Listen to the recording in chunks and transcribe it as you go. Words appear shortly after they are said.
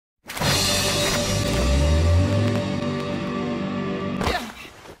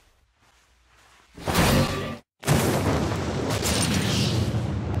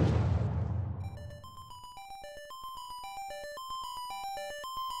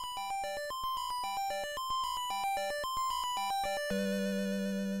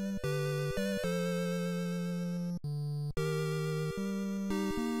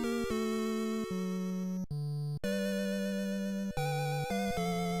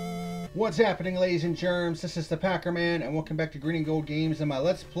What's happening, ladies and germs? This is the PackerMan, and welcome back to Green and Gold Games and my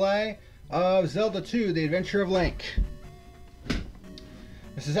Let's Play of Zelda 2, The Adventure of Link.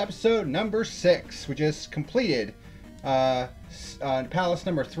 This is episode number 6. We just completed Palace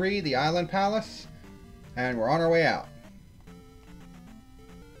number 3, the Island Palace, and we're on our way out.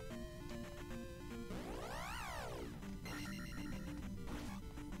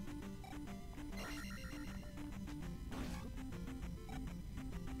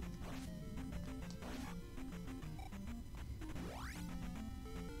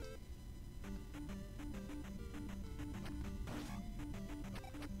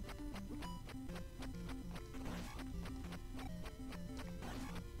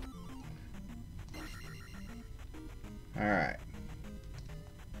 Alright.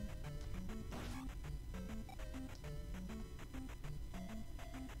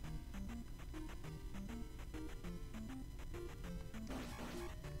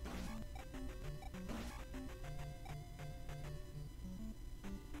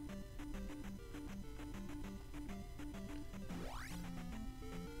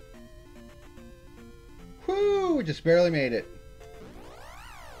 Whoo! We just barely made it.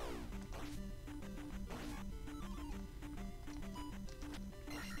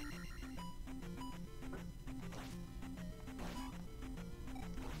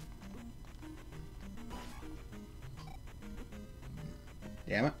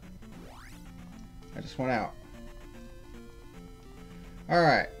 Damn it. I just went out.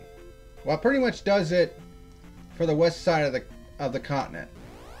 Alright. Well, it pretty much does it for the west side of the continent.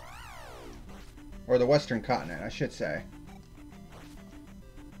 Or the western continent, I should say.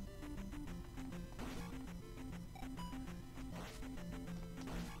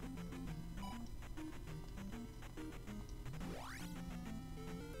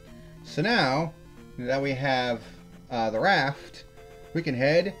 So now that we have the raft, we can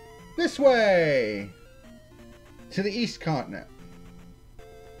head this way to the east continent.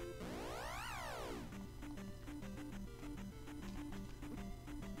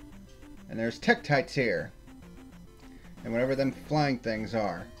 And there's Tektites here. And whatever them flying things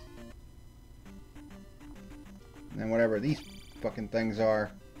are. And then whatever these fucking things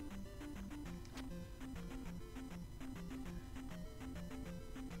are.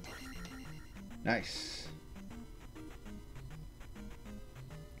 Nice.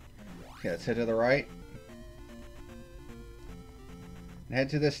 Okay, let's head to the right. And head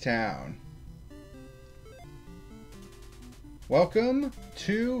to this town. Welcome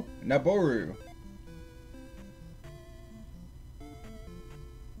to Naboru.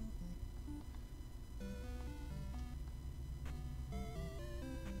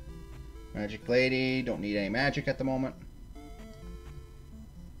 Magic lady, don't need any magic at the moment.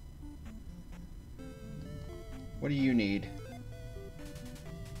 What do you need?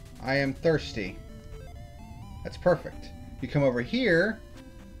 I am thirsty. That's perfect. You come over here.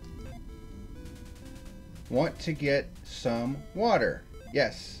 Want to get some water.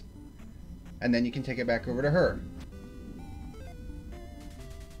 Yes. And then you can take it back over to her.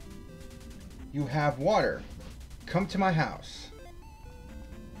 You have water. Come to my house.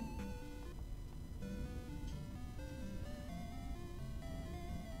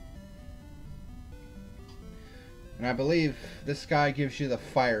 And I believe this guy gives you the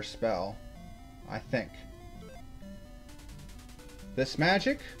fire spell. I think. This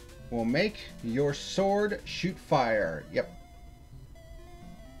magic will make your sword shoot fire. Yep.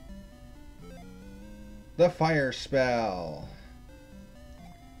 The fire spell.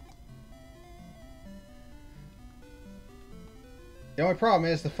 The only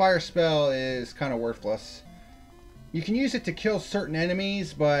problem is the fire spell is kind of worthless. You can use it to kill certain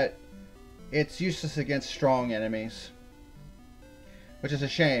enemies, but it's useless against strong enemies, which is a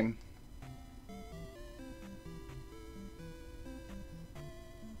shame.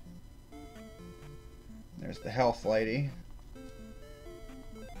 There's the health lady.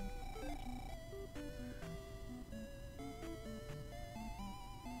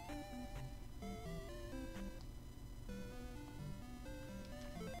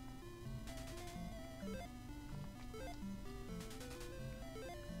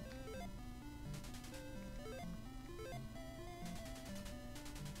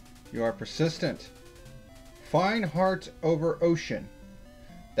 You are persistent. Find heart over ocean.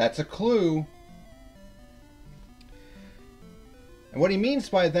 That's a clue. And what he means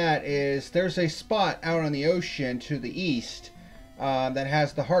by that is there's a spot out on the ocean to the east that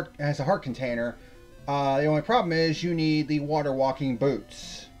has a heart container. The only problem is you need the water walking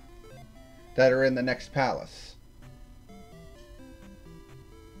boots that are in the next palace.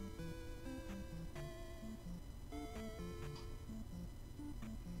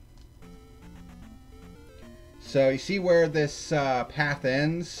 So you see where this path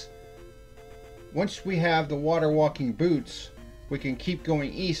ends? Once we have the water walking boots, we can keep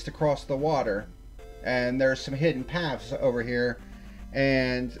going east across the water. And there's some hidden paths over here.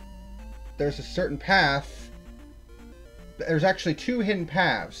 And there's a certain path. There's actually two hidden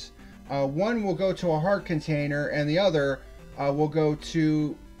paths. One will go to a heart container, and the other will go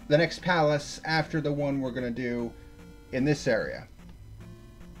to the next palace after the one we're going to do in this area.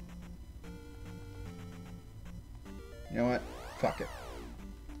 You know what? Fuck it.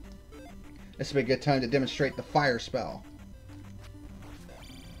 This would be a good time to demonstrate the fire spell.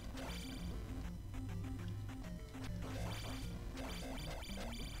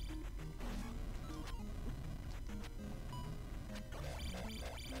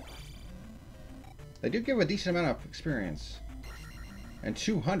 They do give a decent amount of experience. And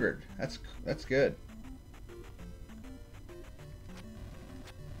 200. That's good.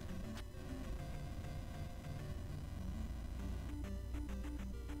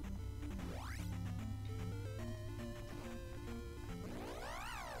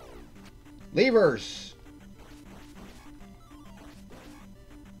 Levers!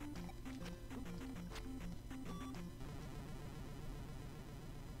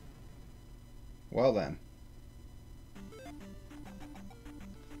 Well then.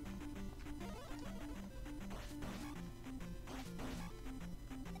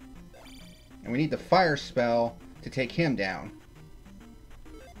 And we need the fire spell to take him down.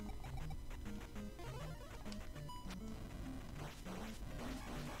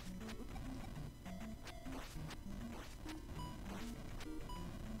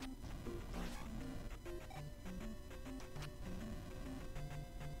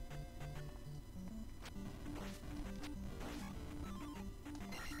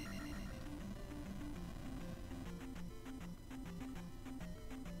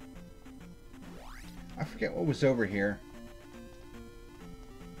 I forget what was over here.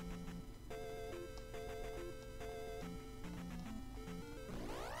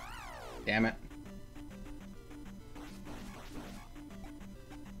 Damn it.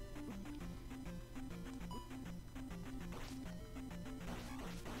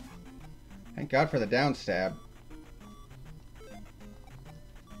 Thank God for the down stab.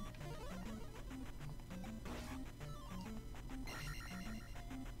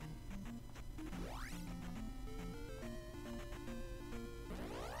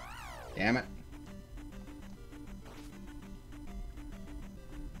 Damn it.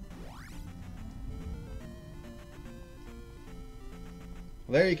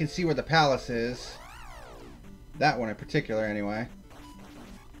 Well, there you can see where the palace is. That one in particular, anyway.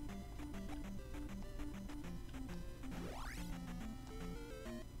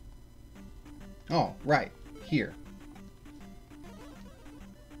 Oh, right. Here.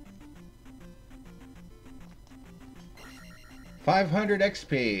 $500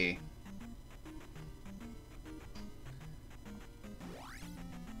 XP.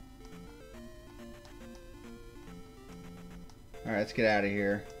 Alright, let's get out of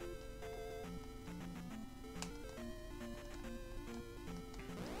here.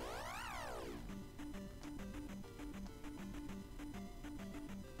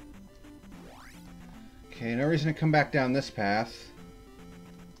 Okay, no reason to come back down this path.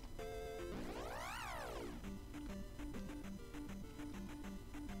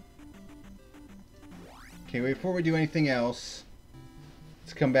 Okay, before we do anything else,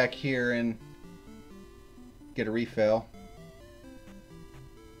 let's come back here and get a refill.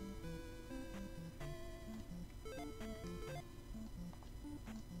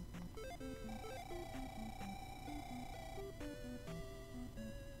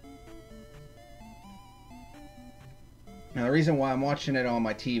 Now the reason why I'm watching it on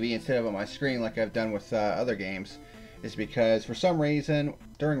my TV instead of on my screen like I've done with other games is because for some reason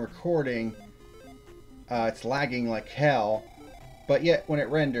during recording it's lagging like hell, but yet when it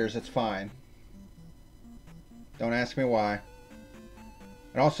renders it's fine. Don't ask me why.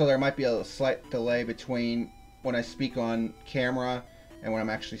 And also there might be a slight delay between when I speak on camera and when I'm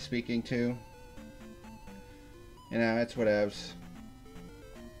actually speaking to. You know, it's whatevs.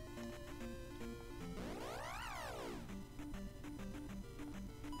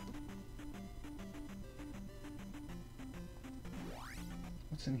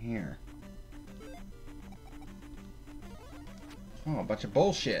 What's in here? Oh, a bunch of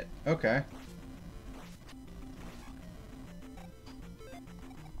bullshit. Okay.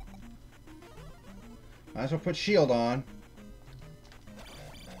 Might as well put shield on.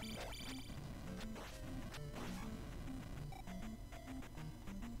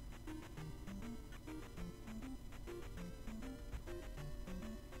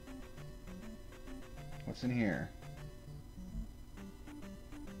 What's in here?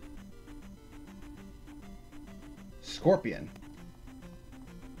 Scorpion.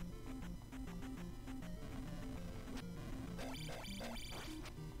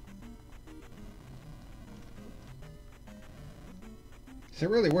 Is it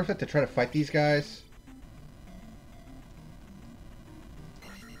really worth it to try to fight these guys?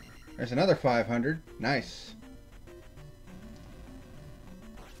 There's another 500. Nice.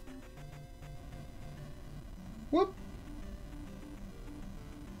 Whoop.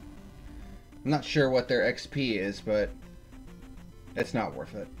 I'm not sure what their XP is, but it's not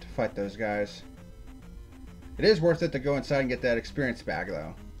worth it to fight those guys. It is worth it to go inside and get that experience bag,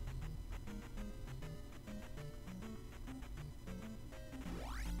 though.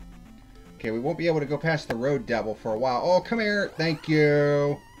 Okay, we won't be able to go past the road devil for a while. Oh, come here. Thank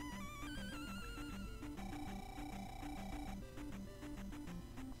you.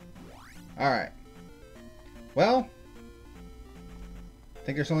 Alright. Well, I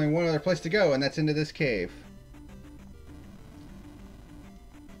think there's only one other place to go, and that's into this cave.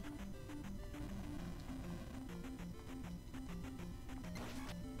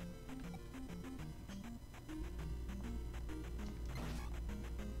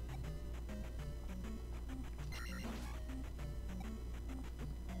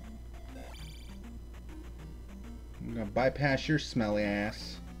 I'm gonna bypass your smelly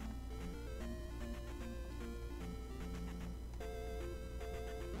ass.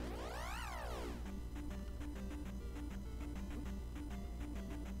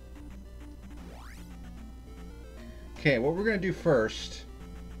 Okay, what we're gonna do first,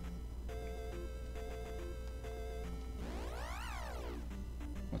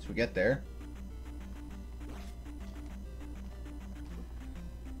 once we get there,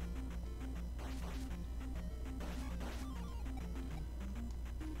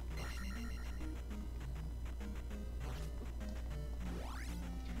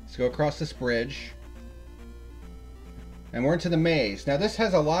 let's go across this bridge, and we're into the maze. Now this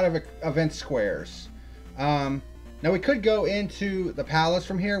has a lot of event squares. Now we could go into the palace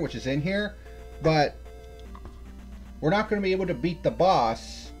from here, which is in here, but we're not going to be able to beat the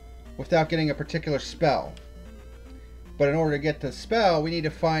boss without getting a particular spell. But in order to get the spell, we need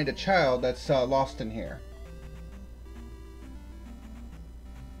to find a child that's lost in here.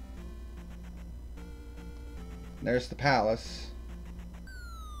 There's the palace.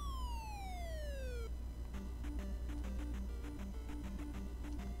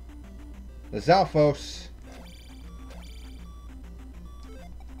 The Zalphos.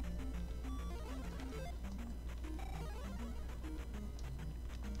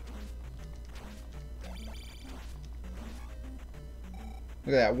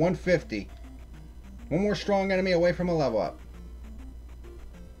 Look at that, 150. One more strong enemy away from a level up.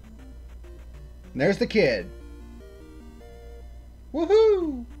 And there's the kid.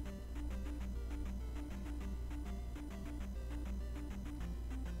 Woohoo!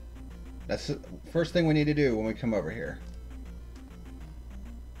 That's the first thing we need to do when we come over here.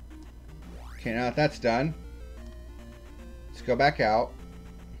 Okay, now that that's done, let's go back out.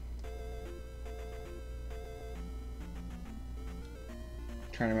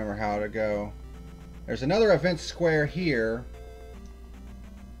 Trying to remember how to go. There's another event square here.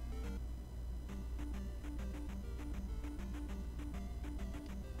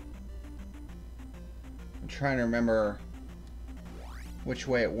 I'm trying to remember which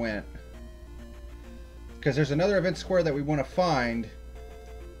way it went. Because there's another event square that we want to find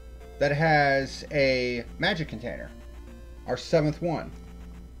that has a magic container. Our 7th one.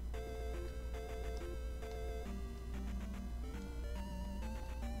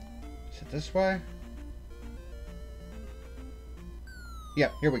 Is it this way?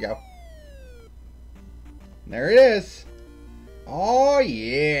 Yep, here we go. There it is. Oh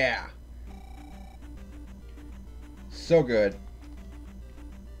yeah. So good.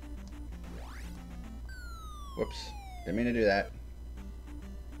 Whoops. Didn't mean to do that.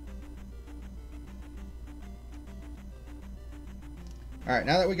 Alright,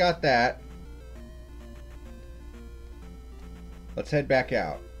 now that we got that, let's head back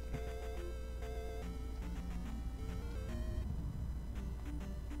out.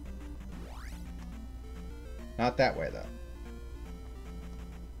 Not that way, though.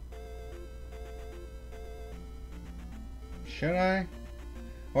 Should I?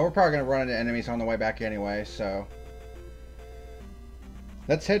 Well, we're probably going to run into enemies on the way back anyway, so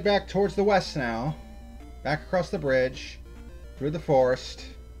let's head back towards the west now. Back across the bridge. Through the forest.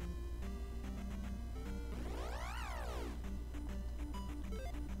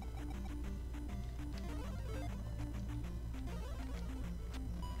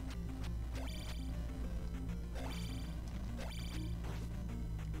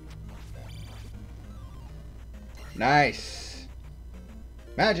 Nice.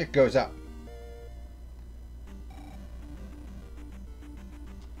 Magic goes up.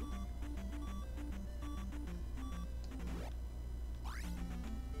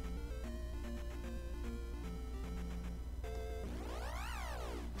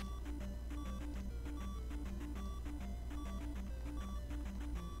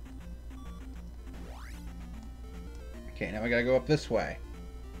 Okay, now we gotta go up this way.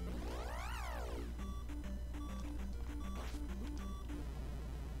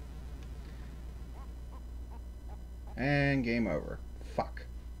 And game over. Fuck.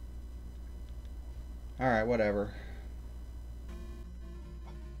 Alright, whatever.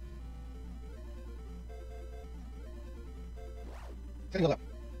 Single up.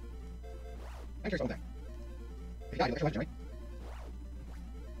 I'm sure something. If you die, you electrolyte, right?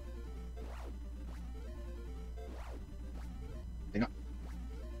 Did not.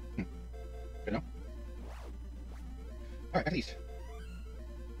 Good enough. Alright, at least.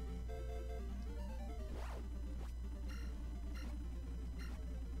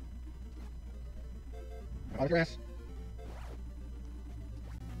 All the grass.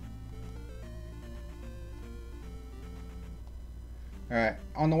 Alright,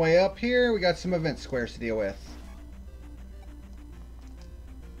 on the way up here, we got some event squares to deal with.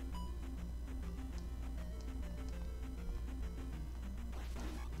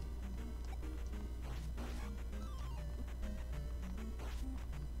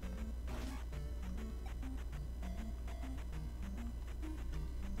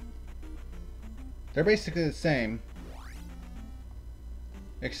 They're basically the same,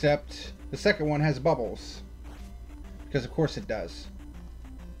 except the second one has bubbles, because of course it does.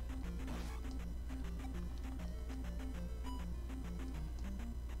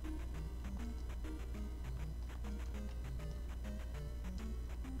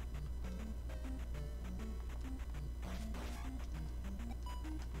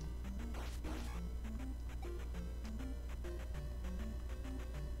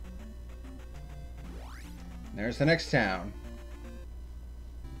 There's the next town.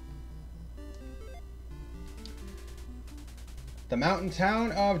 The mountain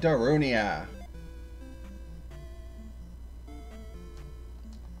town of Darunia.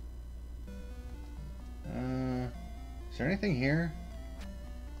 Is there anything here?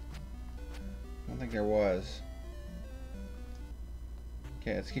 I don't think there was.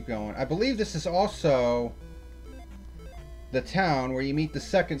 Okay, let's keep going. I believe this is also the town where you meet the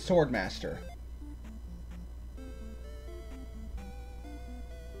second Swordmaster.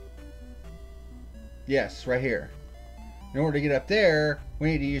 Yes, right here. In order to get up there,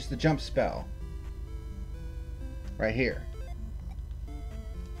 we need to use the jump spell. Right here.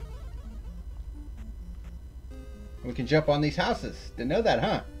 We can jump on these houses. Didn't know that,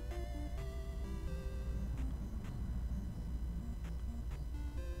 huh?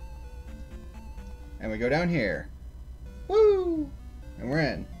 And we go down here. Woo! And we're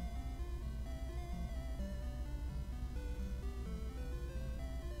in.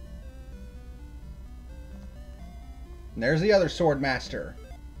 And there's the other Swordmaster.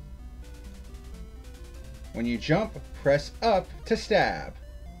 When you jump, press up to stab.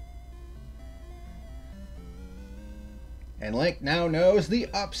 And Link now knows the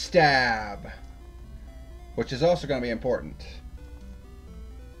up stab, which is also going to be important.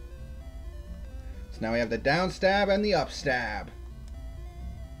 So now we have the down stab and the up stab.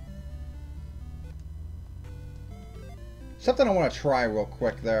 Something I want to try real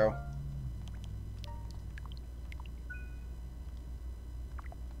quick though.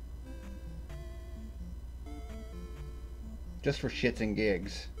 Just for shits and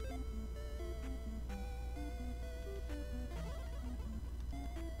gigs.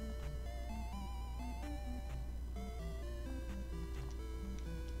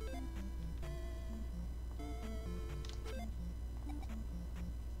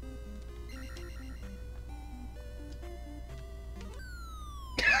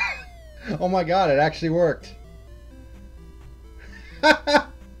 Oh my god, it actually worked.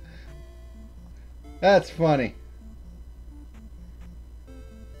 That's funny.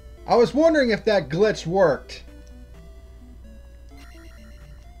 I was wondering if that glitch worked.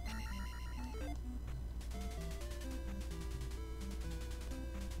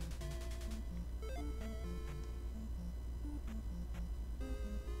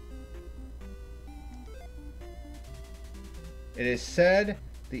 It is said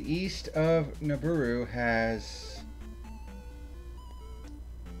the east of Nibiru has...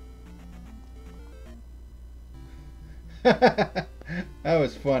 That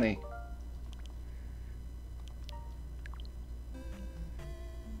was funny.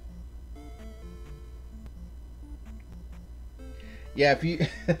 Yeah, if you...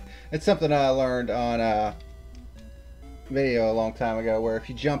 It's something I learned on a video a long time ago, where if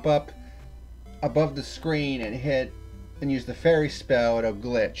you jump up above the screen and hit and use the fairy spell, it'll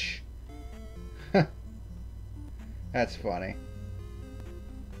glitch. That's funny.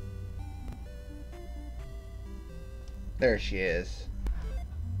 There she is.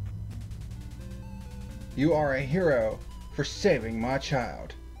 You are a hero for saving my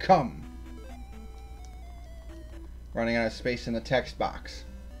child. Come. Running out of space in the text box.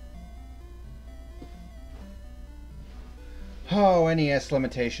 Oh, NES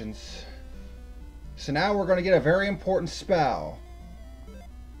limitations. So now we're going to get a very important spell.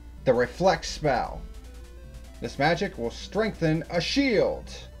 The Reflect spell. This magic will strengthen a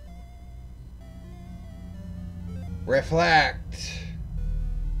shield. Reflect.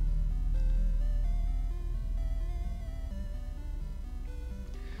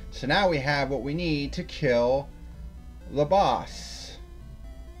 So now we have what we need to kill the boss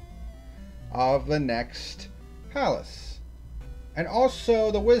of the next palace. And also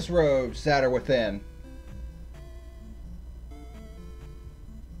the Wizrobes that are within.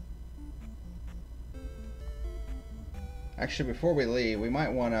 Actually, before we leave, we might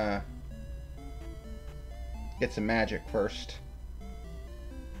want to get some magic first.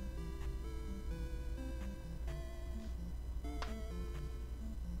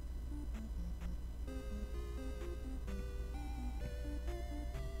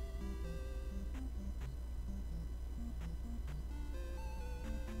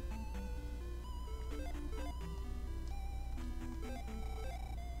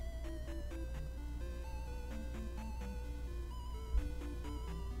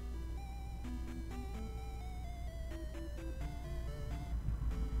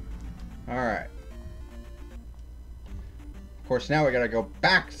 Alright. Of course, now we gotta go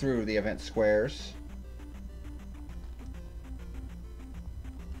back through the event squares.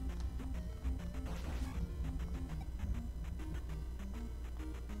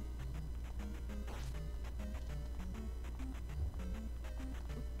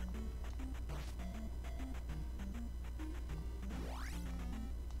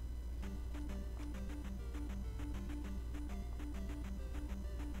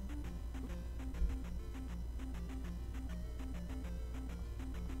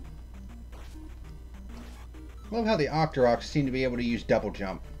 I love how the Octoroks seem to be able to use double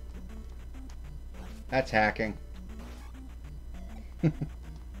jump. That's hacking.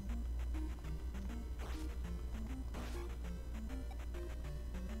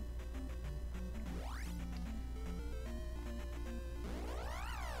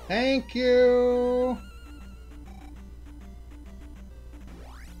 Thank you.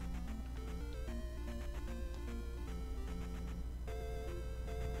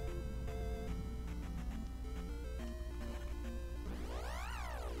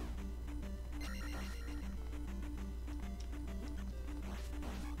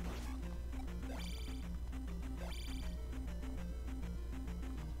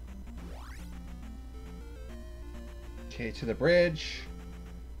 Okay, to the bridge.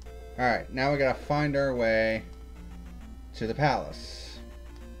 Alright, now we gotta find our way to the palace.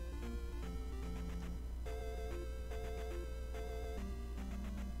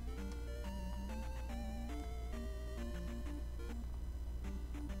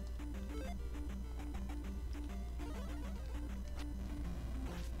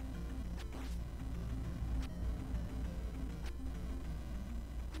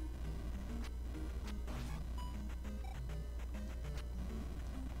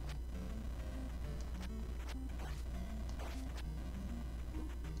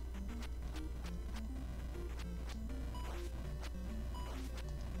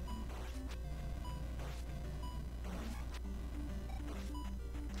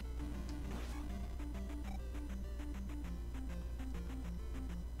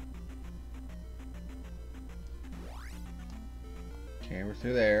 Okay, we're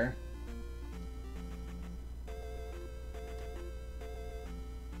through there.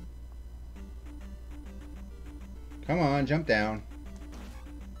 Come on, jump down.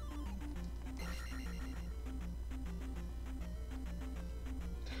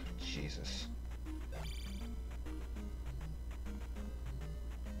 Jesus.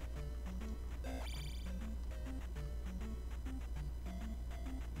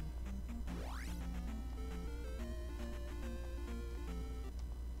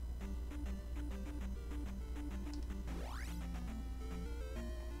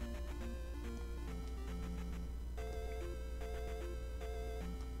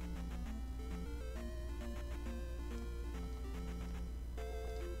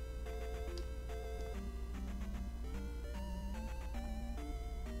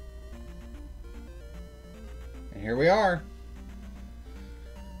 here we are.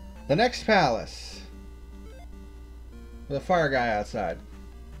 The next palace. With a fire guy outside.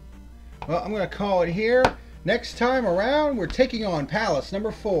 Well, I'm going to call it here. Next time around, we're taking on palace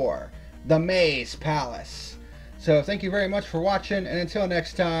number 4. The Maze Palace. So thank you very much for watching, and until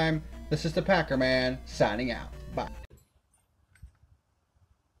next time, this is the PackerMan signing out. Bye.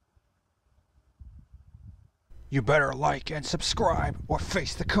 You better like and subscribe or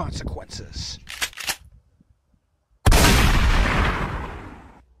face the consequences.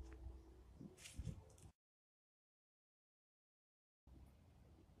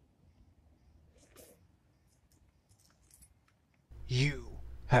 You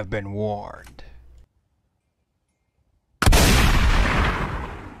have been warned.